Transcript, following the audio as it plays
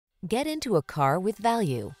Get into a car with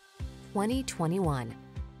value. 2021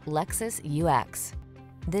 Lexus UX.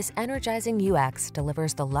 This energizing UX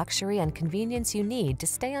delivers the luxury and convenience you need to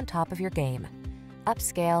stay on top of your game.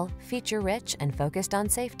 Upscale, feature-rich, and focused on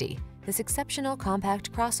safety, this exceptional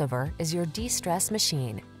compact crossover is your de-stress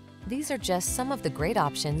machine. These are just some of the great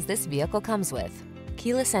options this vehicle comes with: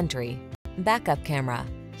 keyless entry, backup camera,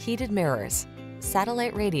 heated mirrors,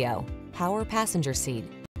 satellite radio, power passenger seat,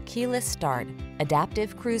 keyless start,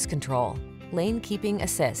 adaptive cruise control, lane keeping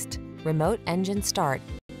assist, remote engine start,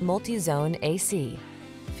 multi-zone AC.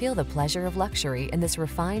 Feel the pleasure of luxury in this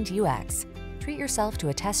refined UX. Treat yourself to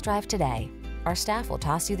a test drive today. Our staff will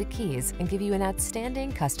toss you the keys and give you an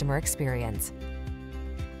outstanding customer experience.